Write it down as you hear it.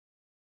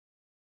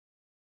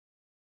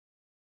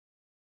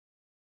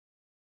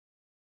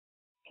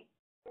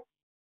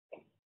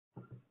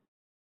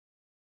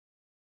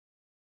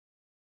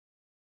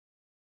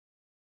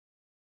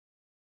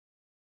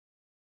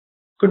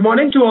Good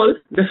morning to all.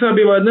 This is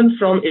Abhivadan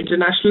from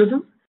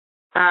Internationalism,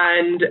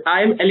 and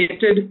I'm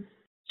elated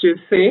to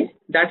say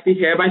that we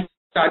hereby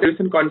start the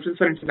recent Conference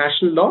for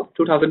International Law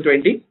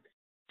 2020.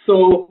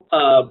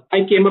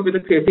 I came up with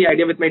a crazy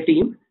idea with my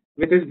team,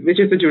 which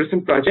is the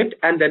Jurison Project,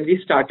 and then we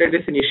started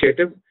this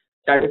initiative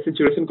that is the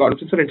Jurison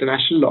Conference for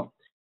International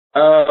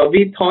Law.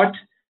 We thought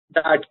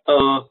that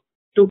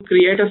to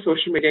create a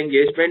social media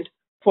engagement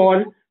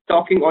for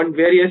talking on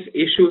various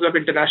issues of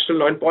international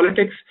law and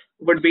politics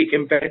would be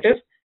imperative.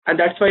 And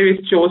that's why we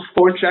chose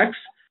four tracks,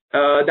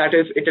 that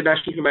is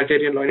international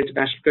humanitarian law and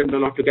international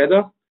criminal law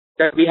together.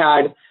 Then we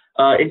had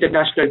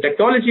international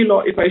technology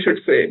law, if I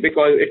should say,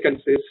 because it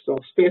consists of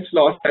space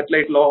law,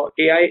 satellite law,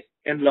 AI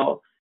and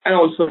law, and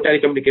also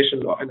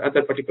telecommunication law and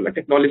other particular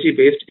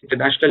technology-based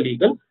international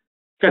legal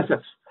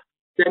concepts.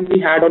 Then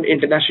we had on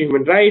international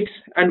human rights,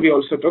 and we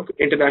also took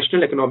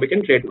international economic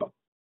and trade law.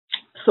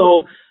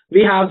 So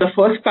we have the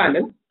first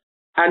panel,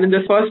 and in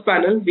the first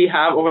panel, we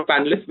have our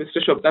panelists,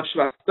 Mr. Shobhit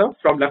Shrivastava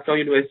from Lucknow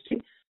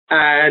University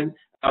and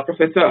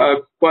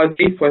Professor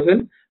Qazi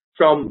Fazal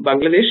from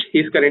Bangladesh.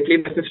 He's currently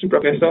an assistant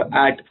professor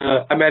at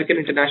American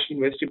International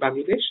University,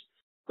 Bangladesh.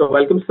 So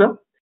welcome, sir.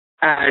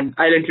 And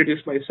I'll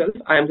introduce myself.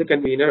 I am the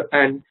convener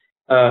and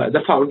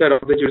the founder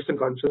of the Jurison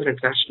Conference on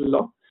International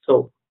Law.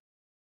 So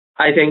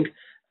I think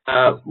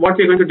what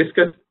we're going to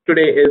discuss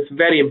today is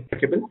very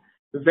impeccable,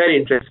 very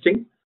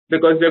interesting,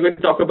 because we're going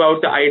to talk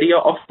about the idea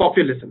of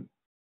populism.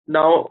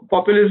 Now,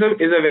 populism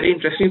is a very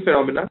interesting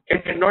phenomenon.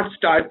 It did not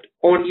start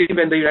only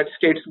when the United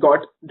States got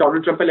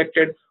Donald Trump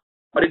elected,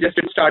 or it just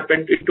didn't start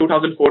when in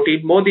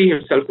 2014 Modi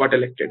himself got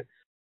elected.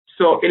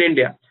 So in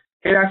India,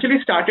 it actually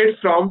started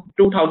from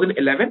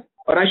 2011,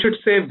 or I should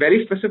say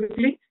very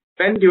specifically,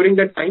 when during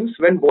the times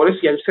when Boris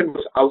Yeltsin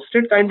was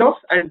ousted, kind of,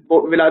 and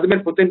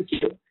Vladimir Putin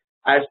came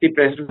as the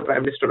president and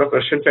prime minister of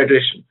Russian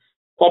Federation.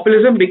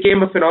 Populism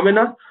became a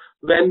phenomenon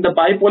when the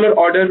bipolar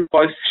order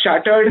was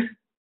shattered.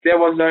 There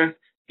was a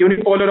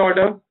unipolar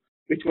order,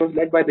 which was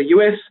led by the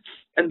US,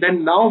 and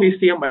then now we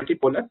see a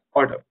multipolar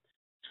order.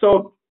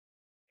 So,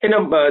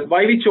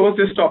 why we chose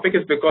this topic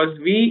is because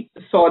we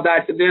saw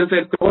that there's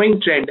a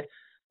growing trend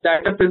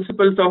that the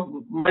principles of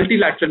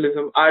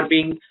multilateralism are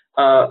being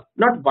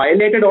not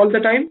violated all the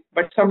time,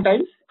 but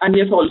sometimes, and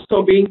yes,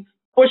 also being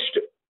pushed,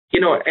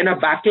 in a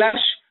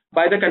backlash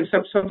by the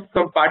concepts of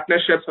some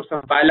partnerships or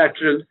some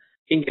bilateral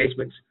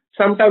engagements.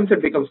 Sometimes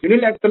it becomes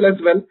unilateral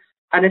as well,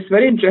 and it's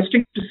very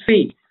interesting to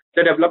see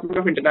the development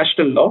of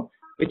international law,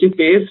 which is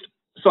based.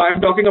 So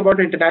I'm talking about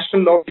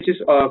international law, which is,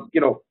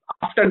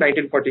 after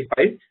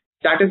 1945.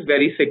 That is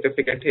very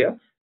significant here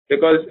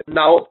because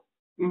now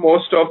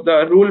most of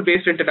the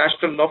rule-based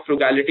international law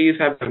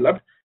frugalities have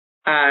developed,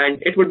 and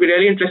it would be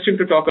really interesting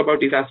to talk about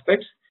these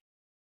aspects.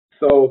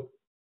 So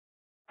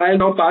I'll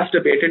now pass the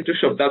baton to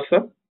Shobhit,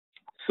 sir.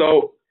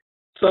 So,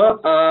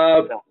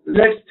 sir,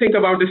 let's think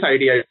about this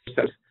idea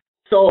itself.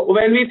 So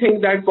when we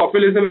think that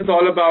populism is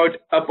all about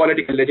a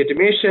political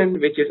legitimation,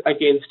 which is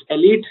against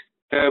elite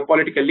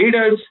political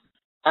leaders,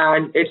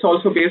 and it's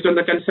also based on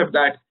the concept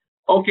that,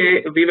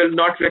 okay, we will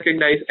not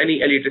recognize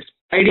any elitist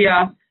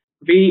idea,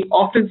 we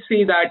often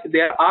see that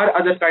there are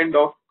other kind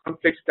of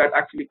conflicts that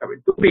actually come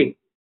into being.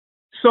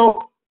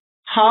 So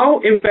how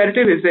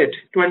imperative is it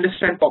to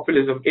understand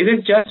populism? Is it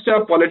just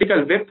a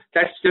political whip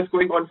that's just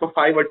going on for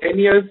 5 or 10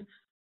 years?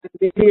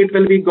 Maybe it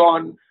will be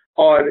gone,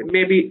 or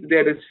maybe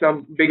there is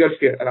some bigger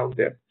fear around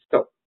there.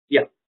 So,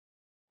 yeah.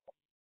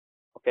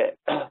 Okay.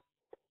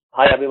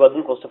 Hi,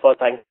 Abhivadan. First of all,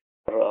 thanks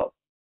for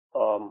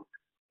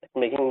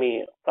making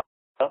me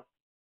come.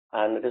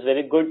 And it is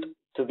very good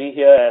to be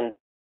here and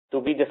to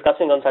be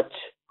discussing on such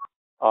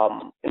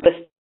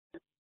interesting,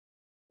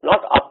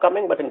 not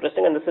upcoming, but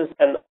interesting, and this is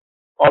an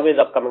always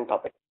upcoming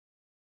topic,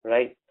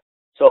 right?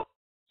 So,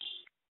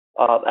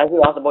 as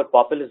you asked about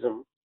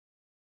populism,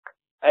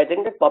 I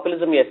think that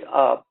populism, yes,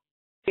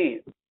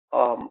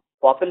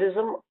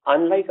 populism,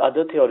 unlike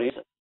other theories,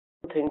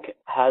 I don't think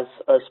has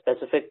a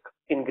specific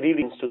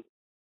ingredients to.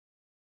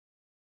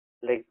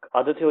 Like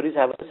other theories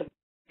have specific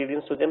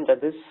ingredients to them that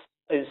this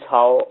is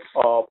how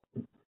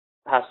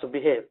has to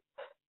behave,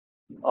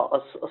 a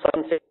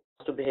certain set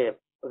has to behave.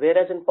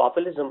 Whereas in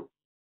populism,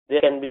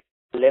 there can be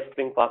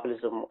left-wing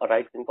populism or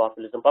right-wing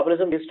populism.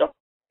 Populism is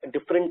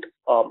different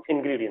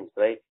ingredients,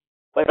 right?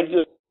 But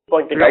you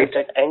pointed out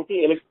that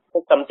anti-elite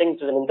is something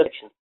which is an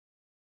intersection.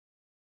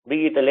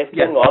 Be it the left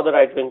wing or the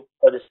right wing.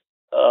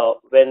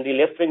 When the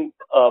left wing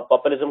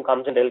populism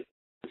comes in, they'll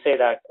say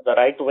that the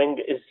right wing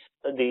is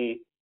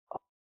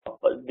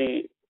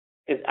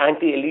is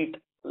anti-elite.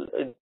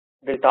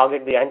 They'll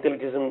target the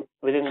anti-elitism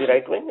within the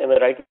right wing, and the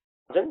right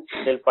wing,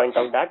 they'll point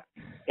out that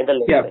in the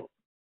left wing.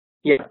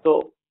 Yeah.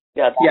 So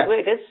that's the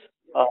way it is.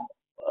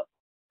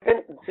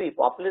 Then see,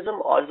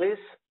 populism always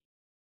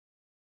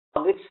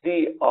targets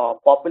the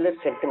popular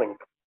sentiment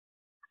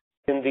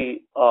in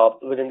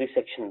within the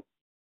section.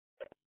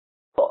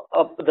 So,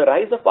 the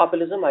rise of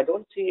populism, I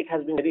don't see it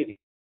has been very recent.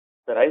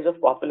 The rise of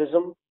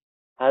populism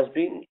has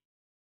been,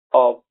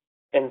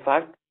 in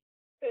fact,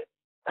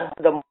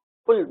 the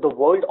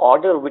world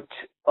order which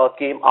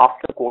came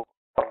after Cold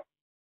War.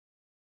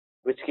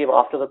 which came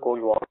after the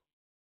Cold War,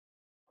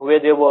 where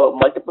there were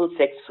multiple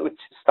sects which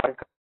started,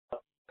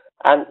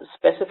 and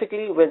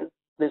specifically when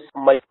this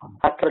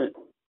multilateral,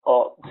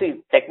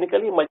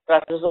 technically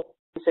multilateralism,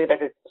 we say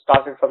that it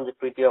started from the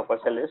Treaty of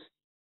Versailles.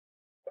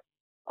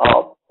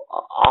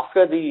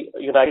 After the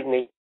United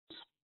Nations,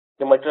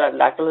 the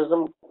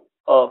multilateralism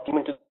came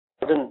into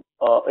the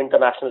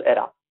international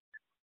era.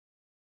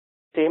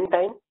 Same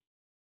time,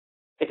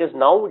 it is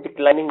now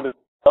declining because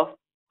of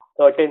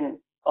certain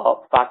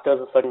factors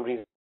or certain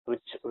reasons,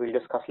 which we'll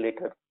discuss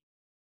later.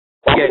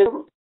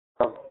 Populism,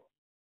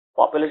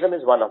 populism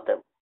is one of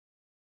them.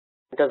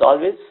 It has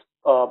always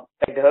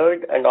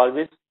adhered and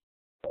always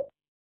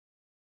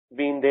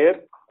been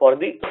there for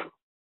the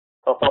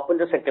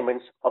popular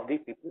sentiments of the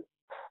people.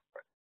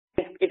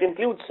 It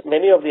includes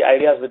many of the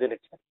ideas within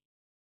it.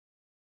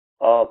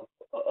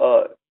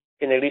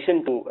 In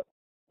addition to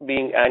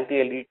being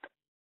anti-elite,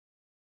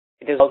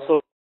 it is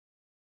also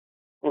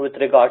with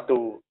regard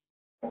to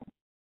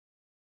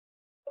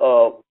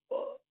also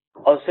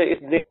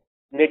it's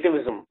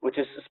nativism, which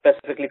is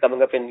specifically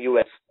coming up in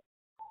US,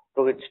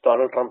 to which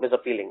Donald Trump is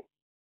appealing.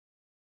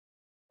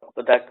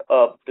 That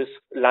this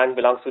land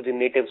belongs to the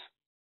natives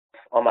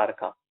of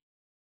America.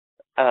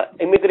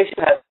 Immigration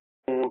has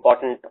an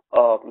important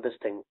this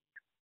thing,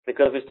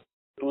 because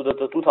to the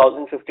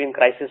 2015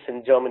 crisis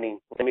in Germany,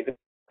 the immigration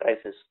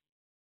crisis.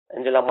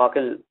 Angela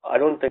Merkel, I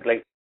don't think,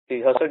 like, she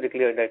herself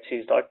declared that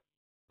she's not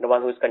the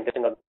one who is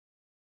contesting.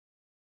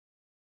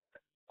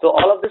 So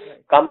all of this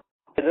comes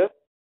together,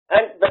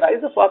 and the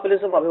rise of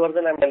populism,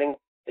 Abhivardan, I'm telling,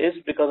 is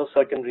because of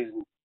certain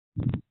reasons.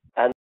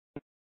 And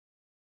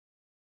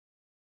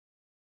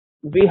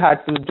we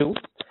had to do.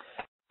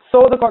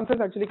 So the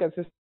conference actually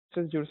consists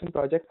of JECIL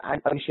project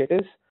and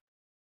initiatives.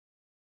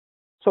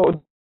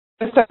 So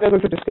this time we're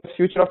going to discuss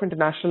future of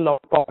international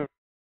law.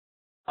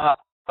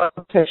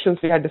 Sessions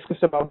we had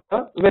discussed about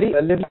the very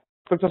little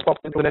aspects of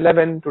populism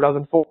 2011,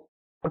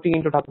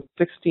 2014,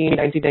 2016,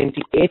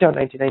 1998 or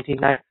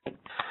 1999.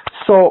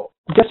 So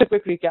just a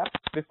quick recap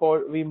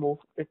before we move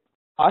it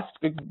past,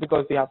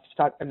 because we have to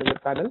start another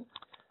panel.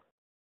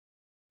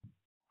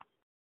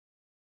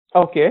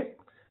 Okay,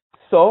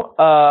 so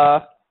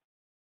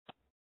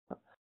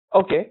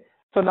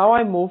now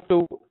I move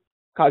to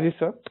Kazi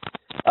sir.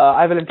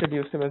 I will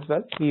introduce him as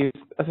well. He is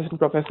assistant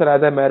professor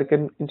at the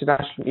American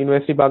International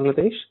University,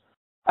 Bangladesh,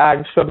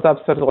 and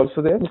Shobhab sir is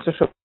also there. Mr.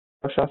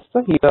 Shobhab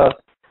Shastra, he is the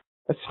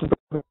assistant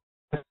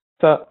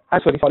professor.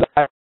 I'm sorry,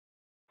 at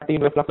the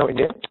University of Lucknow,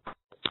 India.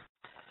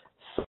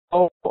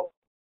 So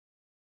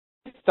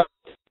let's start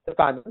the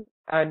panel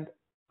and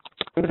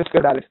we'll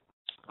discuss that.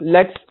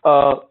 Let's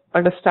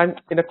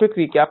understand in a quick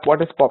recap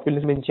what is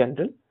populism in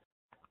general.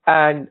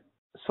 And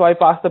so I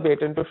pass the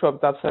baton to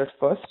Shobhab sir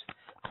first.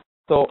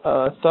 So,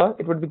 sir,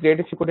 it would be great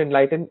if you could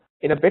enlighten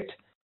in a bit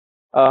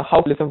how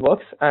populism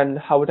works and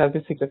how it has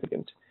been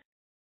significant.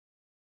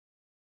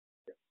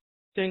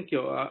 Thank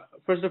you.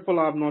 First of all,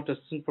 I'm not an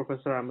assistant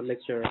professor, I'm a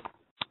lecturer.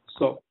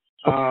 So,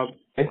 in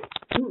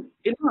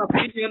my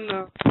opinion,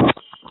 the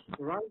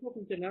rise of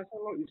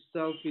international law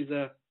itself is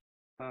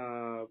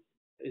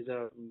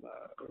a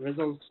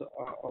result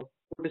of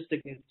protest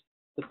against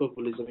the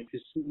populism. If you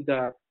see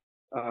the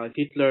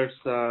Hitler's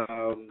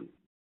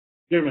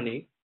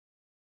Germany,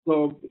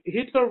 so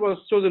Hitler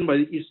was chosen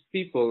by his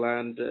people,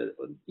 and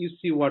you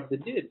see what they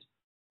did.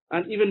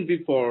 And even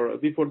before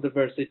the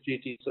Versailles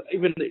Treaty, so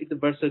even the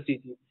Versailles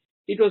Treaty,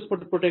 it was for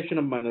the protection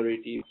of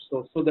minorities,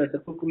 so that the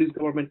populist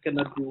government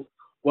cannot do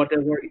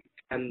whatever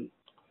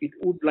it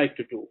would like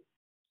to do.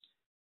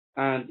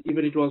 And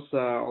even it was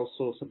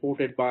also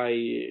supported by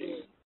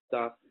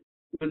the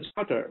UN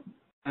Charter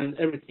and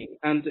everything.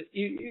 And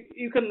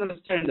you can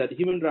understand that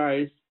human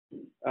rights,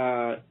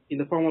 in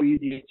the form of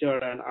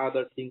UDHR and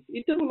other things,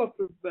 it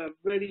developed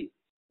very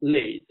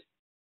late.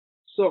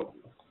 So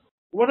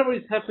whatever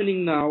is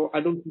happening now,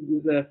 I don't think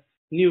is a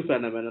new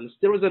phenomenon.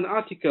 There was an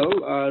article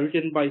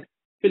written by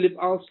Philip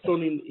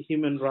Alston in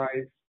Human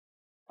Rights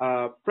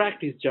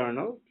Practice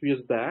Journal 2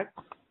 years back,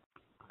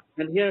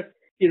 and here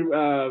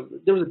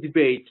there was a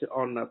debate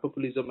on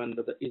populism and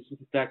its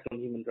impact on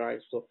human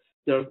rights. So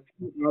there are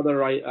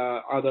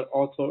other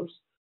authors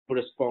who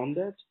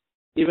responded.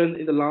 Even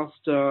in the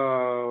last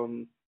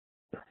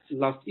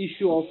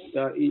issue of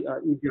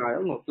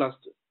JECIL,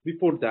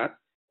 before that,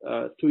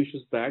 2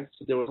 issues back,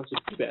 so there was also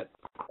debate.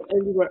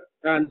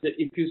 And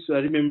if you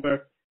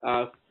remember,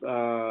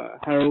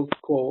 Harold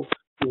Coe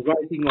is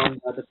writing on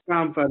the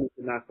Trump and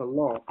international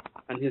law,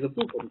 and he has a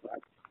book on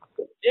that.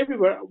 So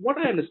everywhere, what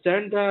I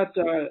understand that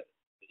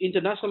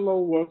international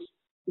law works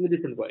in a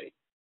different way.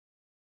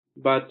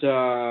 But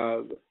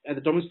at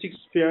the domestic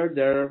sphere,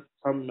 there are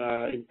some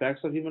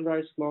impacts of human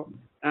rights law,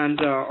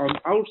 and on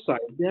outside,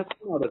 they have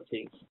some other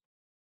things.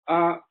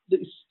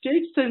 The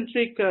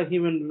state-centric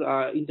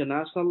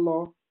international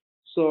law,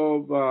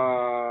 so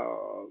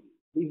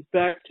the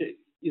impact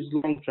is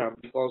long-term,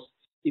 because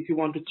if you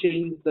want to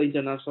change the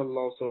international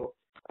law, so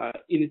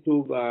you need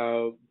to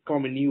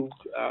form a new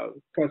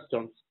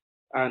customs,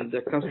 and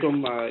the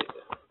custom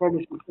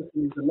formation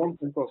is a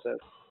long-term process.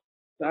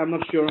 So I'm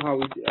not sure how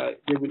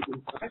they will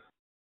impact.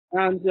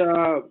 And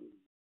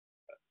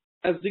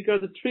as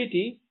regards the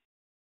treaty,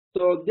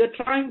 so they're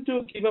trying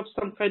to give up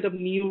some kind of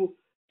new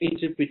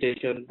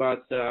interpretation,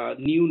 but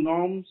new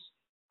norms.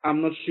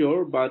 I'm not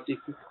sure, but if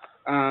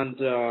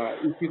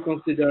you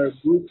consider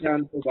Bush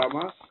and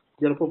Obama,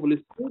 they're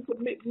populist, so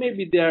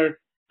maybe there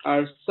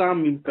are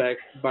some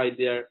impact by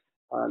their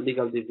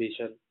legal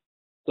division.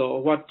 So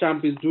what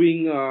Trump is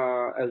doing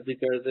as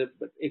regards the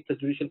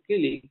extrajudicial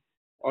killing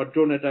or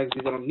drone attacks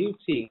is a new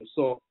thing.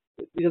 So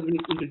it has been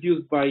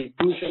introduced by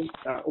Bush and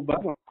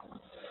Obama.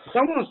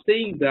 Someone was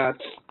saying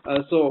that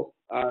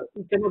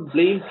you cannot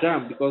blame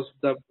Trump because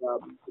the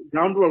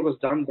groundwork was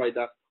done by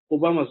the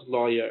Obama's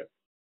lawyer.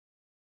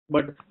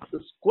 But the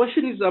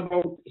question is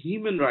about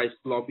human rights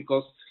law,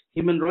 because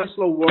human rights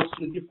law works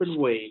in a different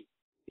way.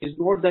 It's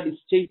not that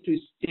state to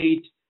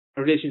state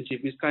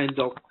relationship. It's kind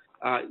of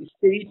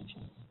state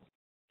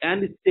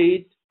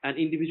and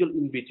individual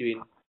in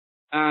between.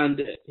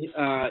 And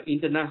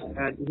international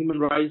and human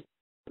rights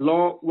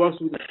law works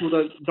through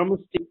the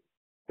domestic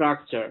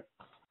structure.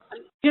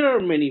 And here are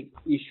many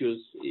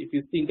issues. If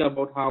you think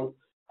about how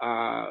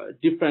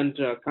different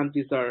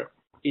countries are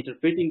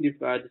interpreting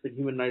different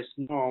human rights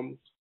norms,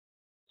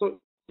 so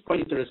it's quite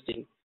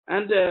interesting.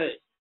 And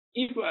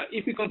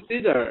if you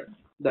consider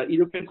the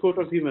European Court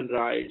of Human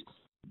Rights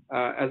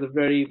as a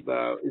very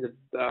is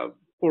a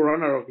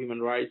forerunner of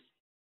human rights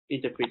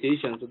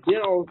interpretation, so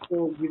they're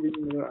also giving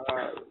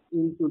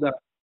into the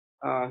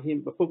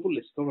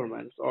populist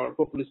governments or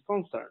populist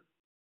concerns.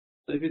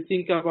 So if you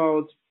think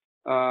about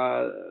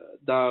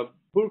the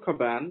burqa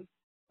ban,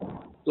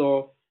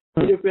 so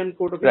European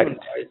Court of Human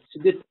Rights,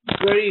 this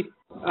very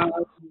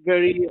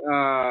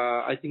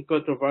I think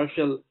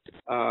controversial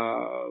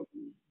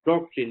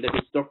doctrine, that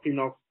is doctrine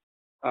of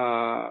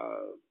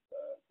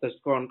that's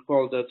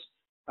called that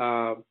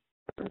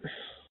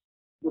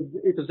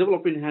it was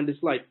developed in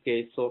Handelslight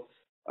case. So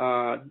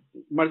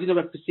margin of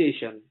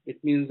appreciation.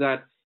 It means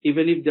that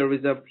even if there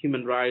is a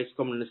human rights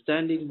common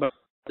understanding, but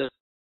the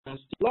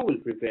law will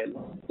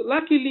prevail. So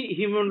luckily,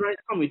 Human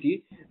Rights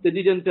Committee, they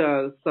didn't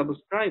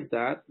subscribe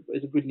that.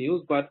 It's good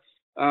news, but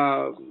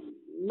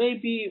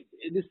maybe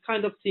this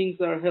kind of things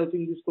are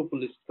helping these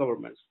populist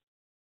governments.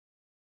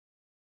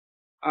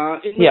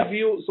 In my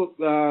view, so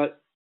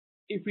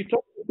if we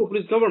talk about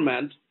populist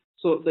government,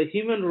 so the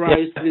human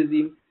rights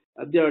regime,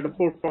 they are the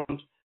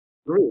forefront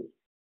group.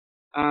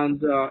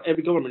 And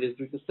every government is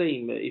doing the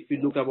same. If you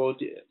look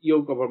about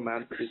your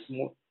government, it's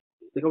more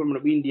the government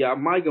of India,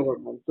 my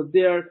government, so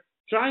they are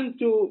trying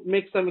to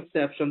make some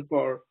exception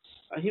for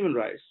human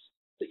rights.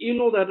 So you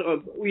know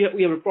that we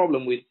have a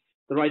problem with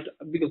the right,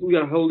 because we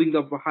are holding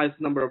the highest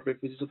number of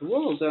refugees of the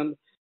world, and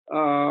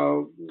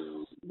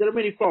there are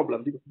many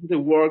problems because they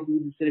work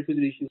with these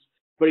refugee issues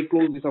very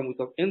closely with some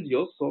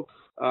NGOs. So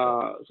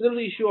there's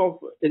the issue of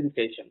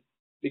education,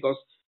 because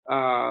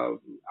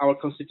our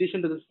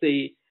constitution doesn't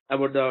say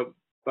about the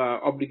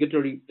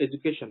obligatory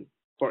education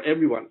for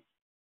everyone.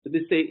 So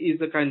this say is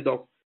a kind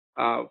of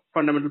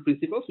fundamental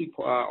principles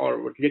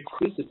or direct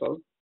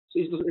principles. So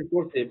it's not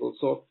enforceable.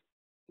 So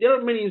there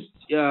are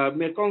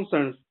many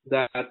concerns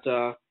that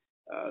the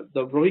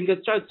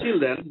Rohingya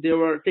children, they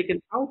were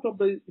taken out of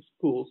the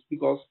schools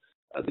because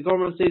the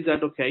government says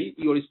that okay,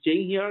 you are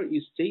staying here,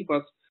 you stay,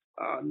 but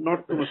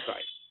not too much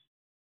time.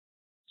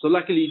 So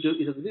luckily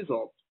it has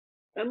resolved,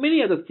 and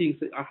many other things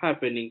are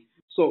happening.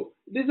 So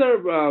these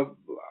are,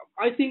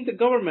 I think, the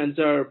governments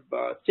are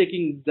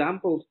taking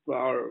examples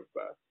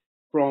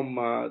from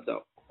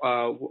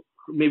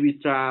maybe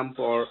Trump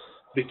or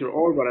Viktor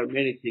Orban or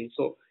many things.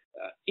 So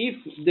if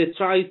they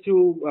try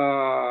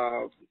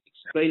to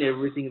explain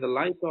everything in the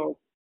light of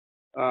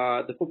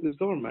the populist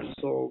government,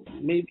 so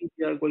maybe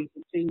they are going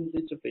to change the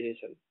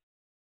interpretation.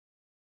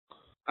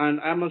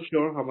 And I'm not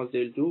sure how much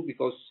they'll do,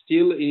 because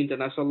still in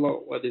international law,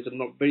 there's a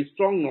very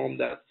strong norm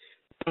that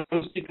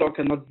domestic law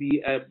cannot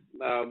be a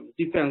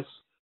defense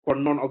for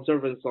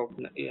non-observance of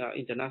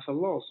international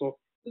law. So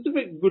it's a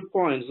very good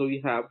point. So we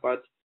have,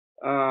 but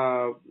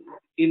 2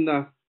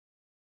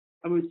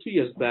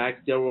 years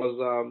back there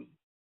was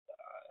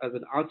as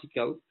an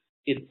article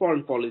in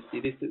Foreign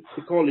Policy. They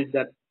call it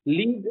that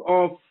League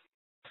of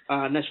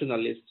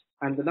Nationalists,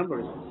 and the number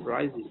is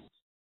rising.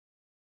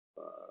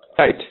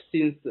 Right.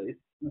 Since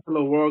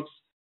international law works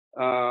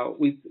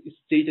with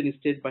state and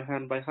state by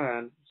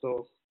hand.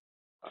 So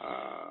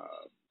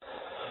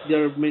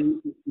there are many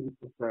things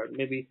concerned.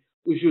 Maybe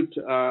we should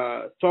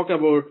talk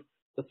about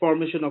the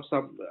formation of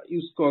some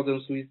use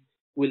cousins which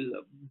will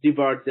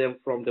divert them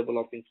from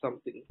developing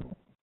something.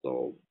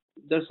 So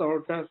that's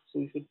our task. So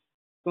we should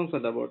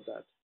concerned about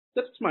that.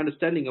 That's my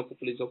understanding of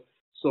populism.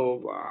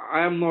 So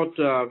I am not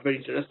very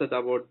interested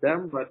about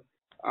them, but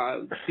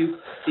few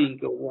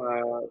things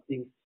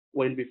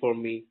went before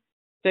me.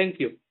 Thank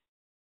you.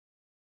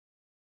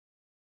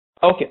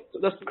 Okay, so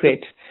that's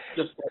great.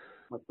 Just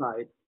my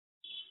side.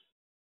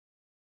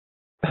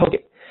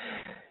 Okay,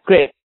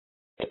 great.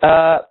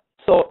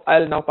 So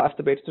I'll now pass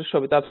the baton to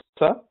Shobita,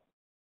 sir.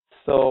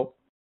 So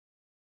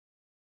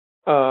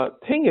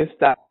thing is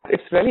that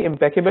it's very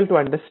impeccable to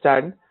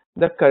understand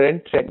the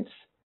current trends,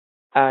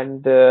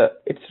 and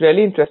it's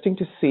really interesting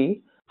to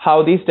see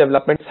how these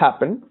developments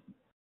happen.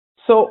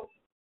 So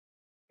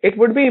it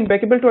would be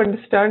impeccable to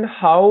understand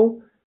how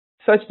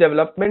such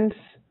developments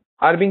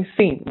are being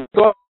seen.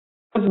 Because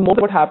most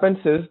of what happens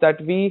is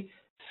that we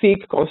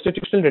seek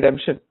constitutional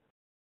redemption.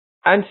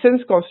 And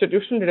since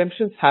constitutional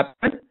redemptions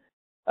happen,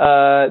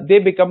 they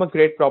become a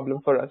great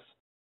problem for us.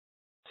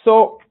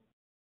 So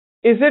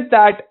is it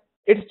that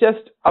it's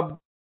just a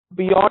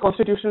beyond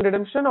constitutional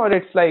redemption, or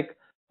it's like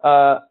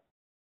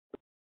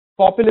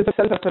populism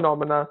itself a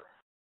phenomena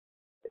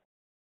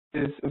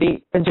is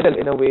very general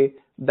in a way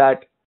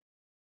that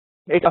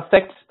it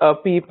affects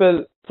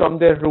people from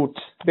their roots,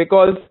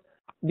 because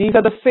these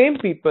are the same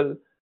people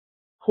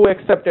who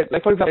accepted,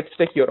 like for example, let's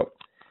take Europe.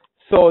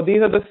 So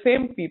these are the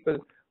same people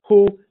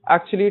who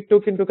actually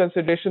took into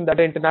consideration that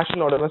the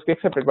international order must be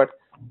accepted, but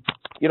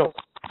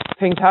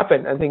things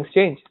happen and things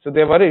change, so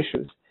there were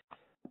issues.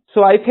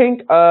 So I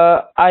think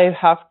I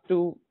have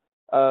to.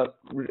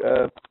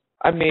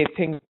 I may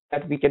think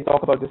that we can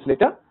talk about this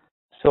later.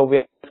 So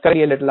we're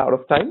currently a little out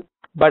of time,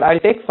 but I'll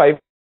take 5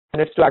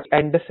 minutes to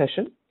end the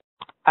session,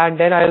 and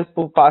then I'll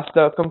pass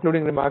the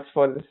concluding remarks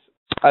for this.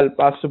 I'll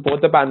pass to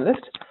both the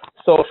panelists.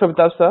 So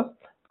Shobita sir,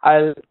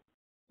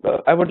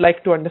 I would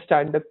like to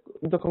understand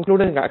the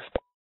concluding aspect.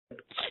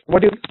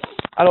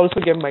 I'll also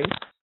give mine.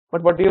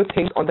 But what do you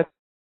think on the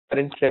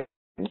current trends?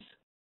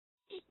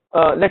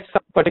 Let's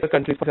take a particular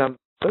country, for example.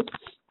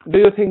 Do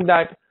you think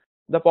that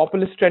the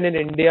populist trend in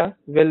India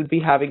will be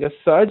having a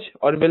surge,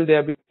 or will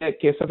there be a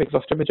case of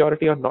exhaustive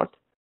majority or not?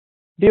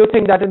 Do you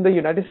think that in the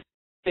United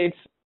States,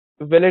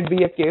 will it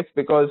be a case,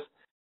 because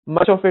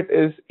much of it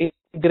is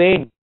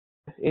ingrained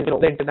in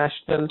the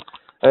international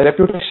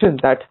reputation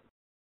that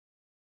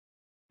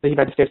the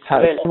United States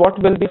has? Well,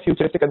 What will be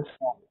futuristic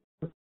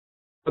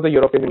for the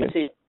European Union?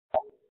 see,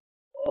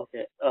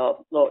 okay.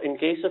 No, in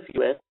case of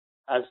US,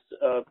 as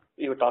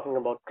you were talking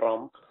about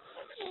Trump,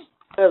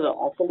 has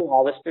actually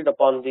harvested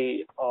upon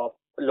the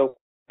local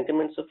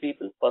sentiments of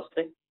people, first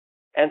thing,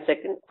 and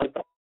second, the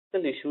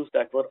practical issues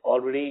that were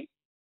already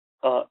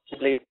in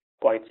place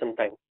quite some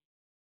time.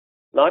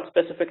 Not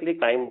specifically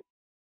crime,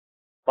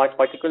 but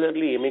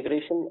particularly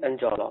immigration and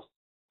job loss.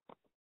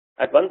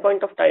 At one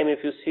point of time,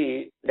 if you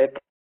see, that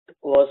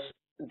was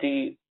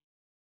the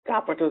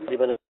capital for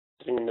even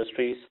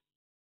industries,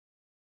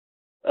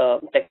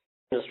 tech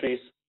industries,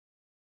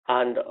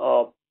 and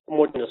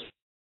motor industries.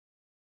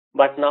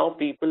 But now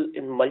people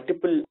in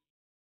multiple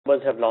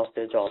numbers have lost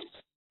their jobs.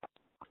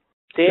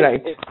 Same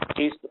Right.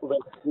 is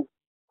with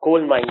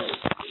coal mines.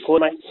 Coal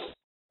mines.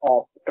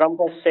 Trump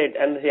has said,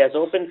 and he has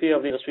opened few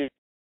of the industries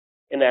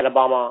in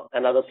Alabama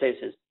and other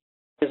places.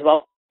 He's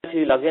about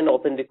he'll again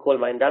open the coal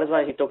mine. That is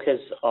why he took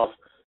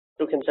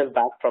himself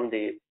back from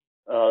the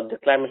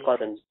climate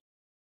conference.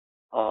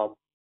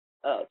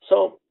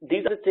 So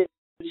these are the things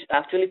which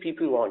actually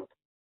people want,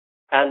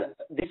 and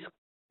these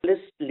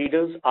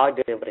leaders are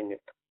delivering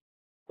it.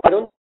 I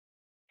don't.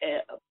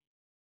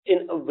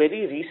 In a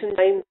very recent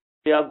time,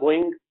 they are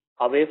going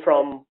away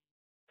from.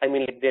 I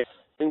mean, like they're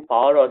losing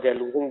power, or they're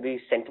losing the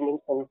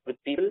sentiment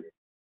with people.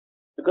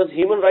 Because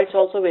human rights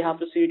also, we have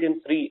to see it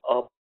in three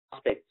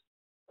aspects.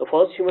 The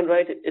first human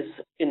right is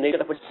in nature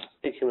of a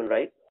basic human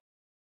right.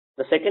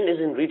 The second is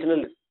in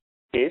regional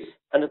case,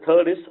 and the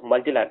third is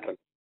multilateral.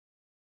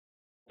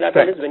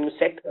 Multilateral is when you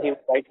set human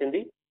rights in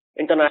the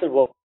international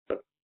world.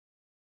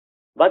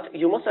 But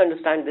you must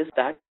understand this,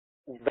 that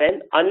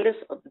unless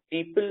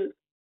people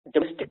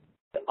domestic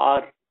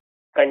are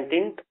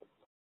content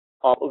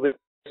with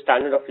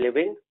standard of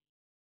living,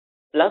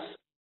 plus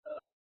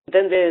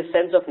then there is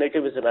sense of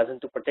nativism, as in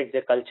to protect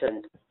their culture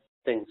and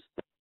things,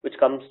 which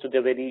comes to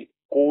the very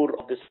core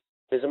of this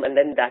populism, and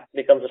then that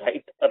becomes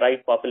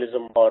right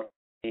populism or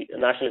the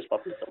nationalist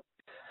populism.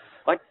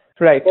 But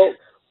right. So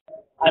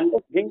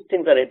unless these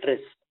things are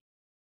addressed,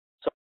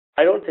 so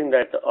I don't think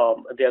that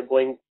they are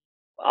going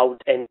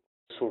out and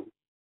soon.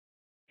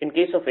 In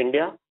case of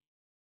India,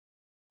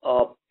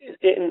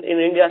 in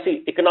India,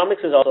 see,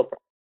 economics is also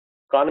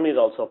economy is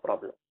also a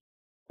problem,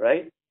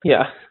 right?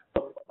 Yeah.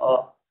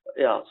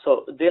 Yeah.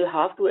 So they'll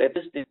have to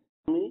address the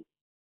economy.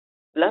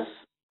 Plus,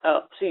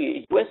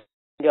 see, US,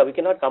 India, we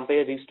cannot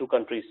compare these two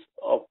countries.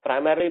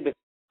 Primarily, because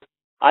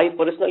I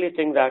personally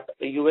think that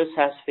the US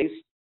has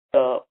faced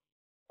what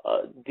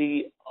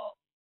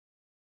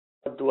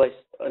do I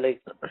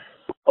like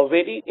a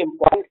very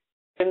important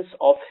sense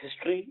of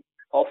history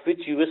of which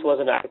US was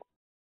an actor,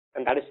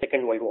 and that is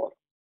Second World War.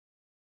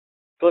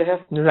 So they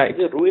have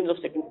the ruins of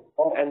Second World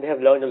War, and they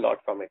have learned a lot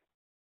from it.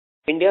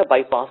 India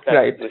bypassed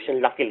that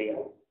situation, luckily.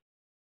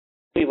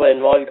 We were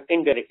involved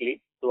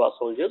indirectly through our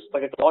soldiers,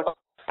 but it was not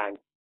planned,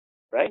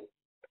 right?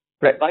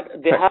 Right.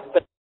 But they have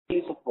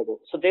supported,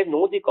 so they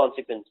know the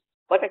consequence.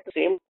 But at the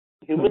same,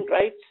 human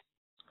rights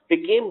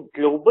became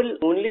global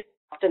only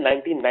after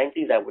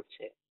 1990s, I would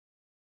say.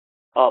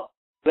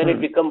 When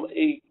it become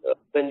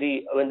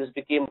when this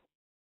became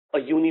a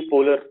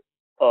unipolar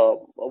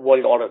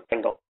world order,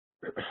 kind of,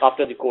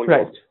 after the Cold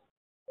War.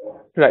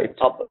 Right.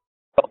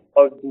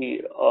 About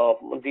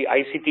the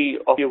ICT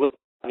of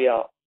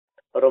Yugoslavia,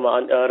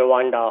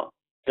 Rwanda,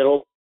 the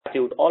Rome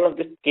Statute, all of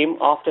this came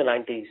after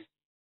 90s.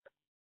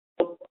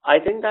 So I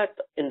think that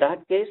in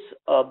that case,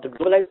 the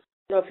globalization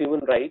of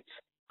human rights,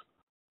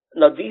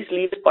 now these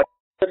leaders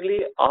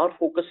particularly are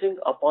focusing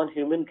upon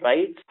human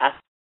rights as,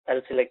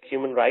 I'll say like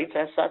human rights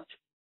as such,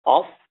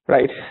 of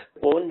Right.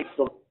 own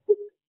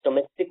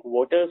domestic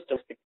voters,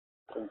 domestic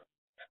citizens.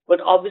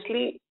 But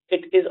obviously,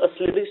 it is a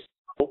slippery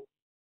slope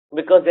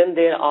because then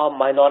there are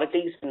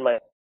minorities in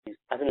minorities,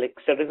 as in like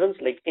citizens,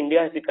 like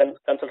India, if you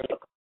consider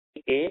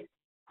country A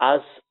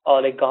as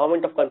like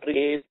government of country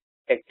A is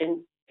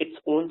protecting its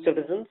own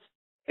citizens,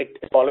 it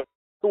is following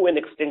to an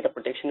extent a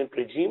protectionist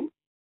regime,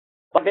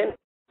 but then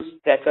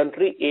that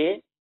country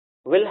A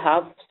will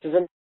have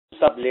citizen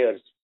sub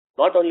layers,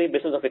 not only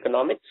basis of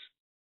economics,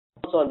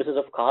 also on basis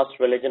of caste,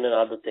 religion, and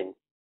other things.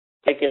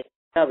 Like in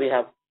India, we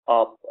have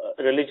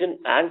religion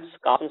and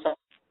caste and such.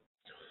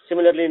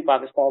 Similarly, in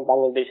Pakistan,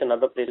 Bangladesh, and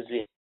other places,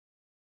 we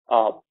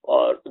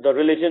the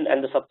religion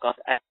and the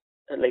subcaste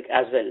like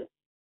as well.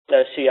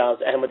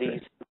 Shias,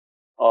 Ahmadis,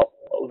 uh,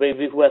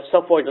 who have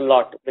suffered a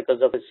lot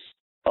because of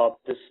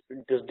this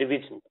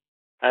division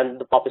and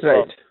the populace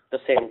Right. at the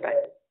same time.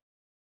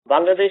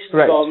 Bangladesh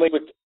Right. government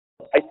with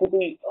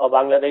ICT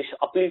Bangladesh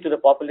appealed to the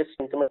populist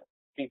sentiment of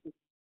people.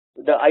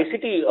 The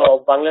ICT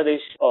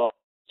Bangladesh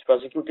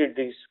prosecuted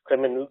these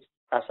criminals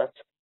as such.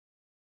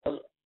 I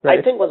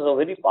Right. think was a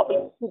very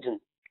popular decision.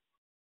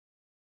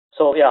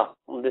 So yeah,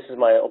 this is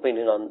my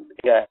opinion on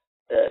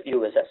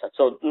US as such.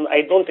 So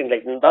I don't think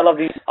like none of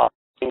these are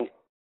going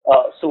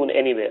soon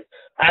anywhere.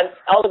 And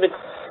out of it,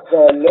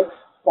 the left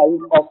side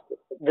of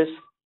this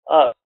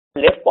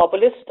left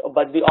populist,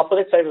 but the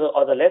opposite side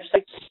or the left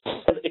side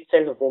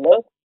itself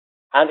winners,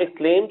 and it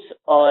claims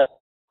a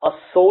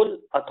sole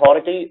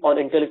authority on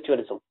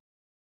intellectualism,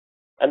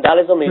 and that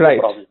is a major Right.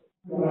 problem.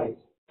 Right.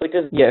 So it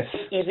is Yes.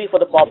 easy for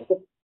the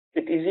populist.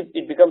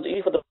 It becomes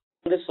easy for the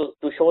populist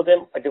to show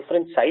them a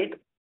different side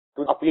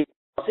to appeal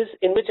process,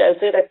 in which I'll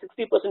say that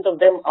 60% of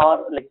them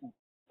are like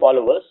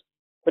followers,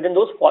 but then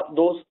those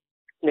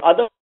the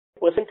other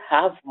percent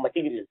have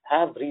material,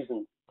 have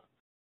reason,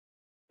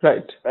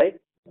 Right. right?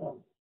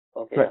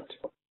 Okay, Right.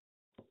 yeah.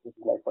 This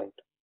is my point.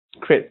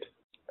 Great.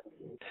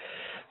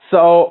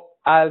 So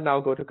I'll now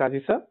go to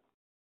Kaji sir.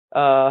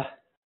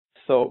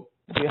 So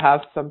you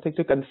have something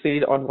to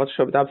concede on what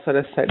Shobhita sir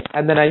has said,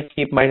 and then I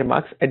keep my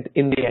remarks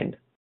in the end.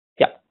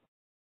 Yeah.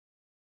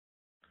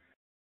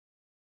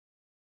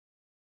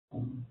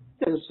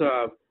 There's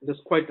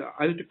quite.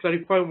 I need to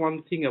clarify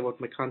one thing about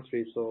my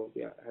country. So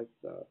yeah, as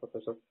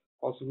Professor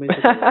also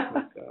mentioned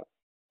about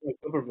my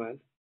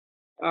government.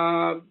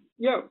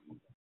 Yeah,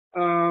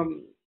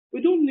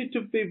 we don't need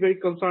to be very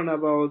concerned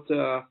about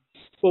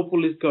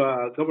populist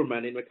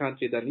government in my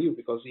country than you,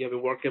 because we have a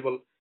workable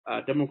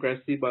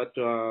democracy. But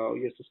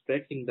we are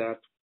suspecting that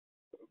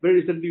very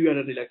recently we had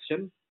an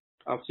election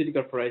of city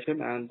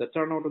corporation, and the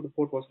turnout of the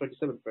vote was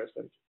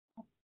 27%.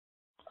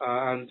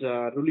 And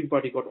ruling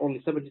party got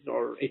only 17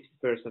 or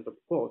 18% of the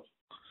vote.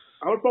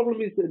 Our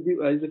problem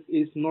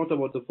is not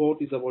about the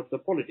vote; it's about the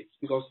politics,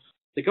 because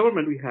the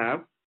government we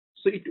have,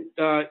 so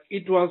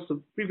it was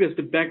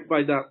previously backed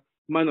by the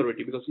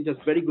minority, because it has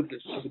very good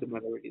relationship with the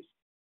minorities.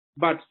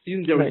 But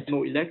since there is Right.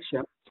 no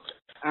election,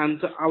 and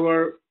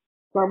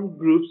some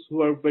groups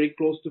who are very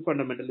close to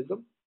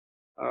fundamentalism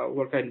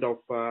were kind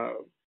of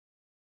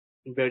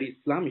very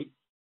Islamic,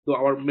 though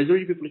our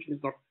majority population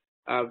is not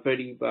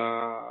very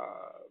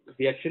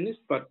reactionist,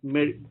 but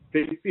very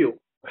few,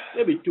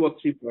 maybe 2 or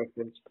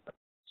 3%.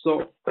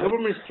 So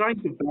government is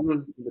trying to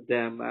balance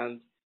them,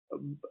 and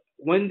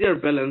when they are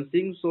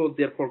balancing, so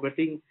they are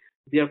forgetting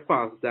their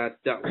past, that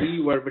we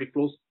were very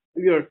close,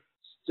 we are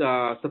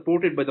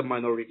supported by the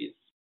minorities,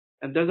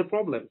 and there's a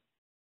problem.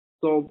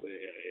 So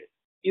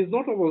it's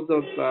not about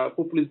the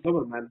populist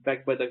government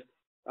backed by the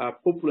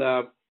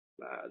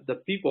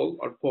people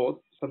or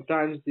both.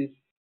 Sometimes this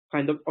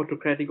kind of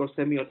autocratic or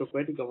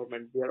semi-autocratic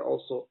government, they are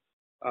also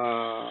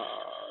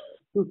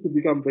choose to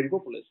become very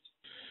populist.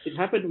 It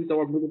happened with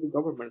our military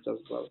governments as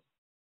well,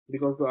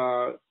 because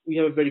we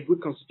have a very good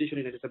constitution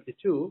in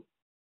 1972,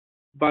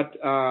 but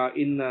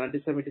in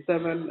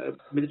 1977,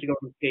 military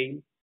government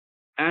came,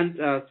 and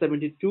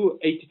 72,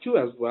 82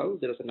 as well.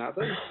 There is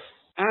another.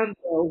 And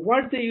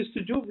what they used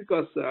to do,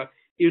 because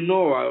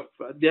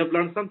they have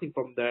learned something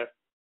from their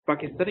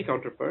Pakistani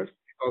counterparts,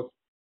 because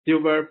they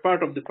were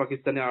part of the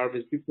Pakistani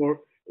armies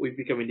before we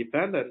became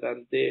independent,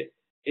 and they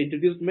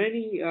introduced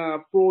many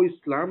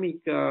pro-Islamic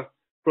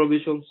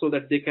provisions so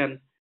that they can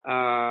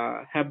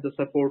have the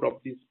support of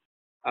these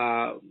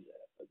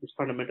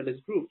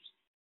fundamentalist groups.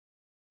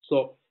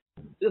 So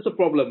it's a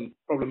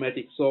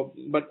problematic. So,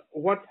 but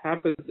what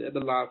happens at the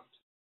last?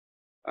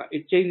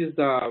 It changes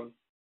the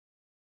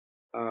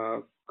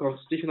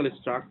constitutional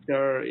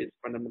structure, its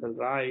fundamental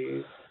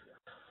rights,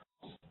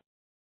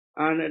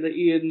 and at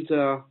the end,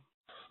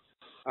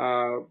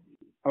 our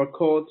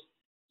court,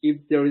 if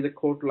there is a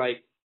court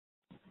like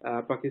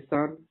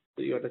Pakistan,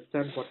 so you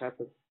understand what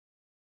happens.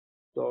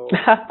 So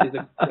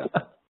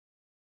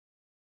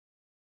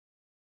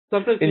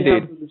sometimes we Indeed.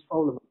 have this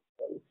problem.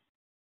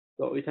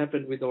 So it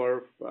happened with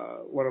our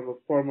one of our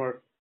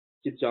former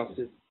Chief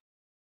Justice.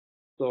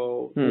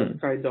 So he was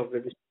kind of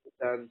revisionist,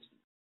 and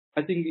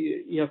I think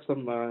you have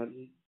some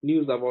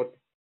news about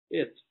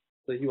it.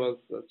 So he was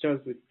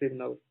charged with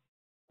criminal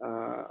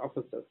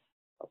offenses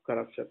of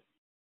corruption.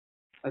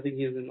 I think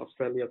he's in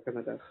Australia or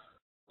Canada.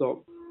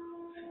 So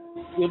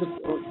you have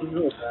to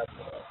know that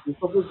the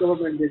federal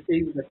government, they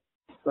think that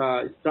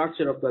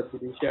structure of the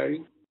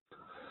judiciary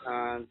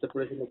and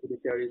separation of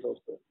judiciary is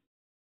also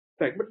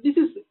fact. But this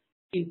is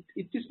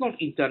it is not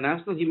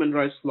international human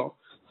rights law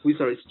which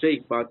are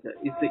strict, but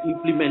it's the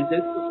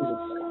implementation of human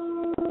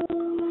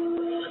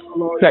rights.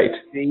 Law Right.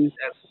 is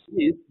as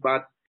it is,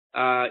 but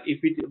if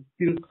it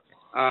since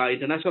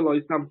international law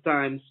is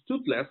sometimes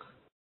toothless,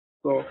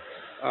 so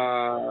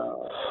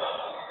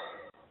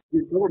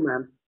this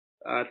government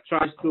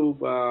tries to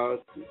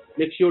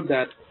make sure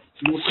that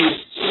no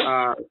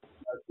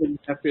things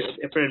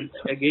happen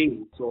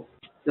again. So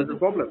that's the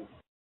problem.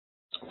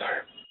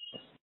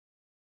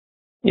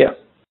 Yeah.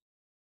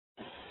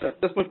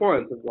 That's my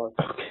point as well.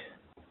 Okay.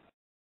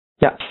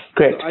 Yeah.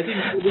 Great. So I think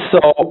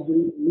So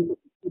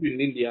in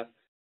India,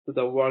 so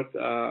the work,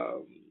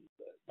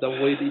 the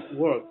way it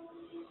works.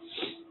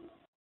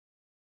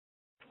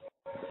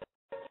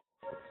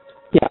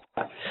 yeah,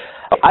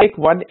 I like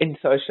one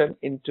insertion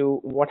into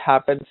what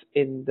happens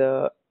in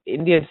the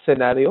Indian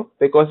scenario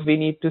because we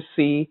need to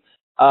see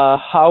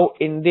how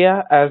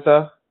India as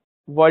a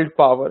world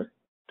power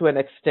to an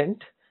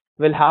extent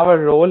will have a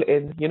role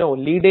in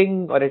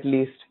leading or at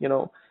least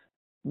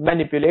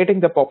manipulating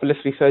the populist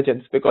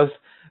resurgence because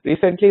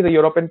recently the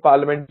European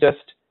Parliament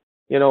just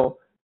you know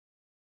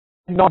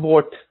not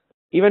vote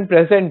even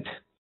present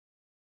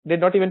did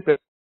not even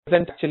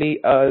present actually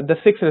the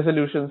 6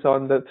 resolutions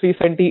on the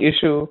 370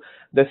 issue,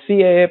 the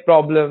CAA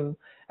problem,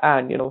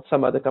 and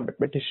some other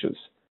commitment issues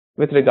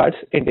with regards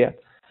India.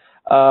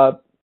 Uh,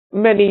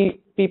 Many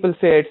people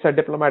say it's a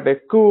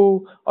diplomatic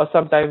coup, or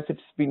sometimes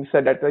it's been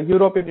said that the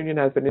European Union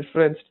has been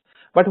influenced.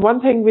 But one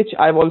thing which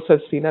I've also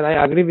seen, and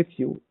I agree with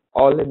you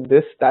all in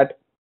this, that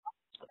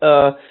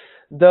uh,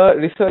 the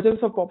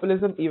resurgence of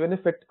populism, even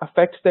if it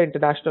affects the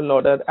international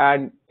order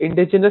and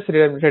indigenous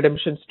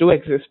redemptions do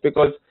exist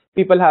because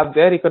people have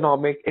their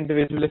economic,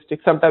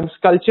 individualistic, sometimes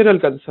cultural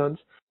concerns.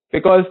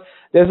 Because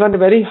there's one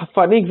very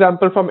funny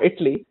example from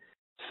Italy.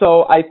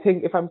 So I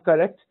think, if I'm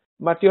correct,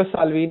 Matteo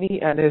Salvini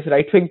and his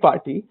right-wing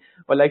party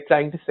were like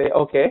trying to say,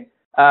 okay,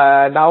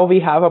 now we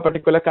have a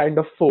particular kind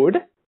of food,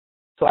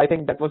 so I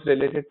think that was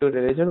related to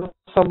religion.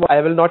 Somewhat,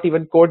 I will not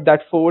even quote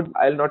that food.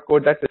 I will not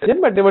quote that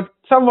religion, but they were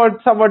somewhat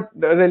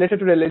related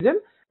to religion.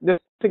 They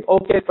think,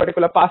 okay,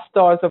 particular pasta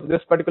or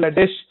this particular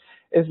dish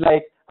is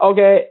like,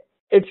 okay,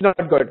 it's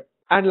not good,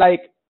 and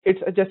like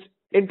it's just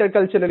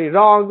interculturally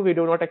wrong. We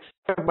do not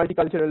accept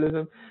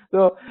multiculturalism.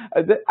 So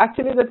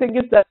actually, the thing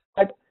is that,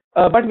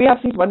 but we have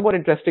seen one more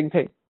interesting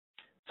thing.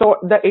 So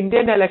the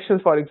Indian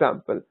elections, for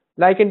example,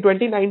 like in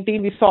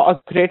 2019, we saw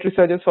a great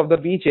resurgence of the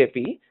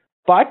BJP,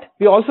 but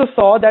we also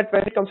saw that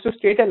when it comes to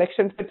state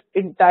elections, it's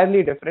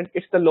entirely different.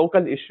 It's the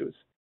local issues.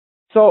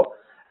 So,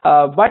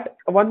 but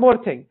one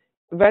more thing,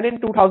 when in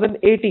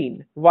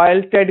 2018,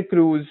 while Ted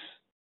Cruz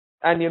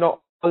and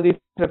all these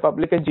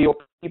Republican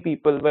GOP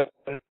people were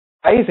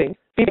rising,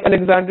 people like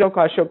Alexandria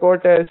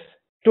Ocasio-Cortez,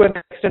 to an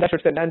extent I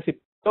should say Nancy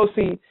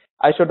Pelosi,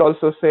 I should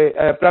also say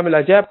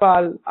Pramila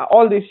Jayapal,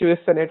 all these US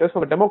senators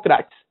who were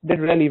Democrats did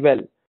really well.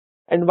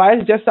 And while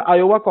just the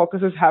Iowa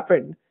caucuses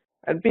happened,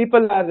 and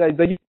people are like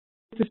the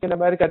youth in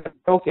America,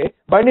 okay,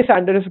 Bernie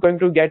Sanders is going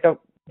to get a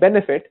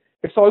benefit.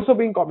 It's also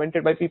being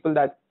commented by people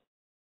that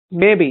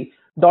maybe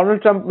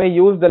Donald Trump may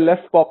use the less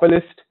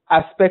populist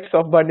aspects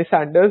of Bernie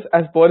Sanders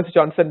as Boris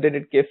Johnson did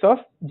in case of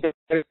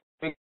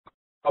Jeremy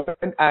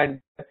Corbyn and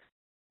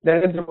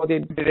Narendra Modi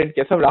did in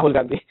case of Rahul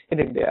Gandhi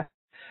in India.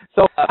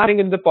 So I'm getting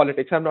into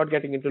politics. I'm not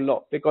getting into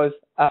law because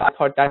I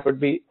thought that would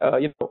be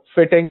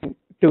fitting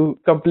to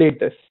complete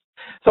this.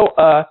 So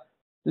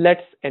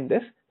let's end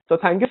this. So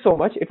thank you so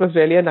much. It was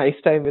really a nice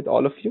time with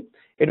all of you.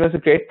 It was a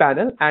great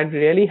panel and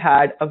really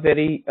had a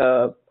very,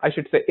 I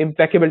should say,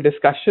 impeccable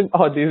discussion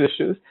on these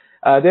issues.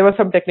 There were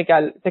some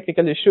technical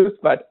issues,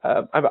 but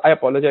I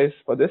apologize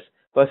for this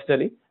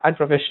personally and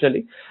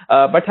professionally.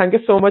 But thank you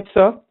so much,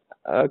 sir,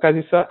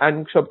 Kazi sir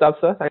and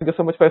Shobtab sir. Thank you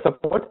so much for your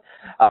support.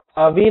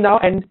 We now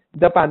end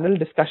the panel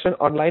discussion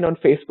online on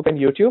Facebook and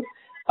YouTube.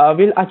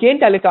 We'll again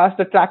telecast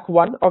the track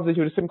 1 of the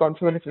Judicial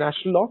Conference on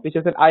International Law, which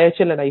is an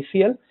IHL and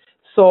ICL.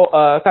 So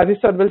Kazi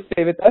sir will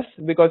stay with us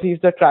because he's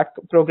the track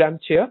program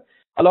chair,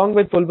 along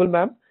with Bulbul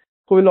ma'am,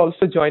 who will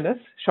also join us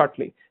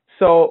shortly.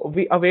 So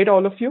we await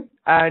all of you,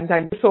 and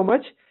thank you so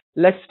much.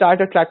 Let's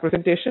start our track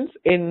presentations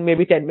in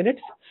maybe 10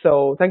 minutes.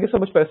 So thank you so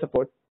much for your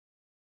support.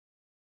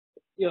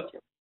 Yeah,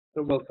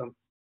 you're welcome.